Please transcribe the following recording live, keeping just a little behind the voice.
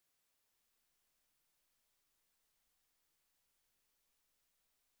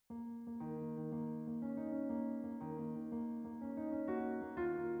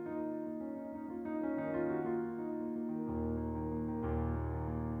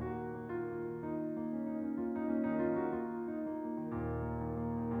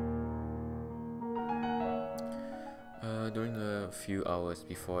During the few hours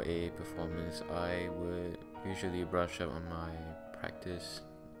before a performance, I would usually brush up on my practice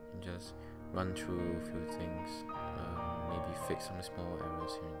and just run through a few things, maybe fix some small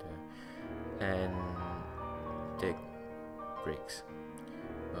errors here and there, and take breaks.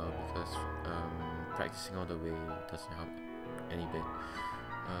 Because practicing all the way doesn't help any bit.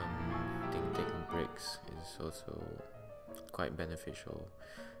 I think taking breaks is also quite beneficial.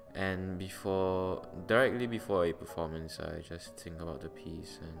 And directly before a performance, I just think about the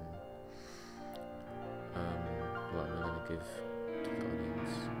piece and what I'm gonna give to the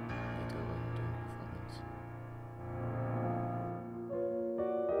audience later on during the performance.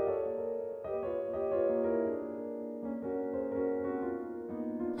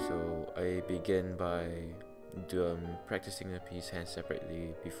 So I begin by practicing the piece hand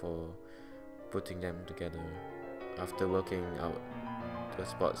separately before putting them together. After working out the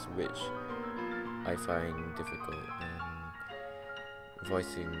spots which I find difficult and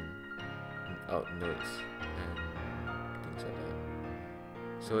voicing out notes and things like that.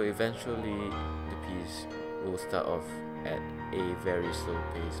 So eventually the piece will start off at a very slow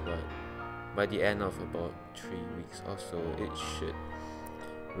pace, but by the end of about 3 weeks or so, it should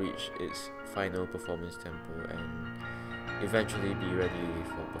reach its final performance tempo and eventually be ready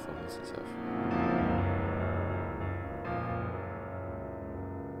for performance itself.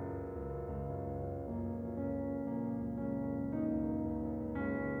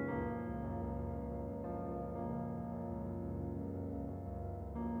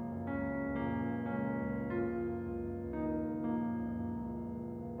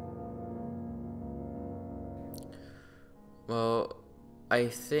 Well, I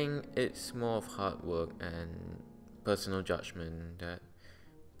think it's more of hard work and personal judgment that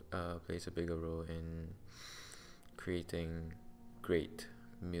plays a bigger role in creating great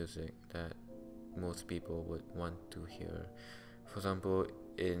music that most people would want to hear. For example,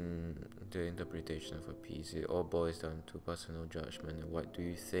 in the interpretation of a piece, it all boils down to personal judgment. What do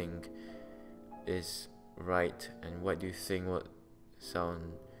you think is right, and what do you think would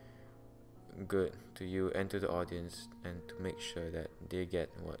sound good to you and to the audience, and to make sure that they get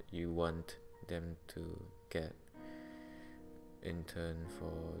what you want them to get in turn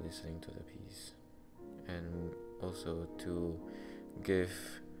for listening to the piece, and also to give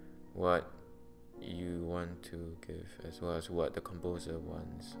what you want to give as well as what the composer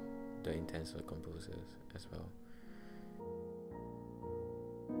wants, the intent of the composers as well.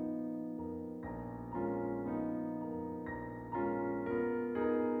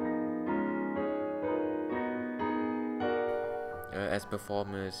 As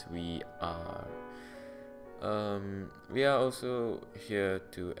performers, we are also here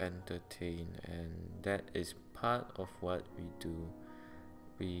to entertain, and that is part of what we do.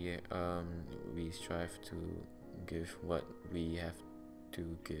 We strive to give what we have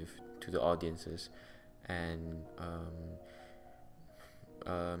to give to the audiences, and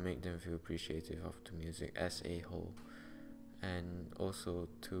make them feel appreciative of the music as a whole, and also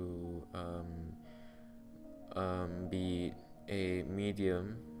to be a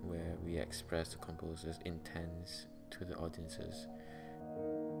medium where we express the composer's intents to the audiences.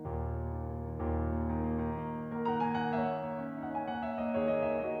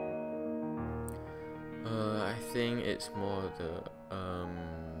 I think it's more the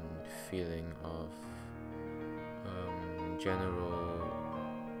feeling of general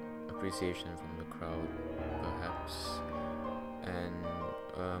appreciation from the crowd, perhaps, and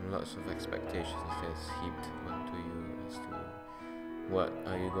lots of expectations that's heaped onto you as to what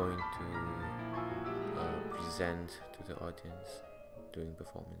are you going to present to the audience during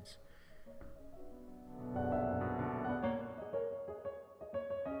performance.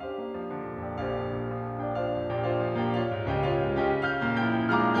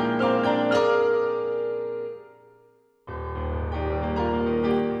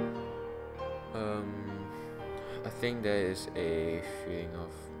 I think there is a feeling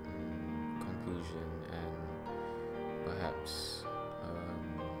of conclusion and perhaps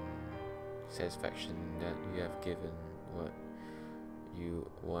satisfaction that you have given what you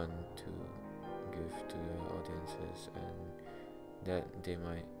want to give to the audiences, and that they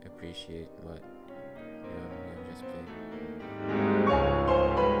might appreciate what you have just played.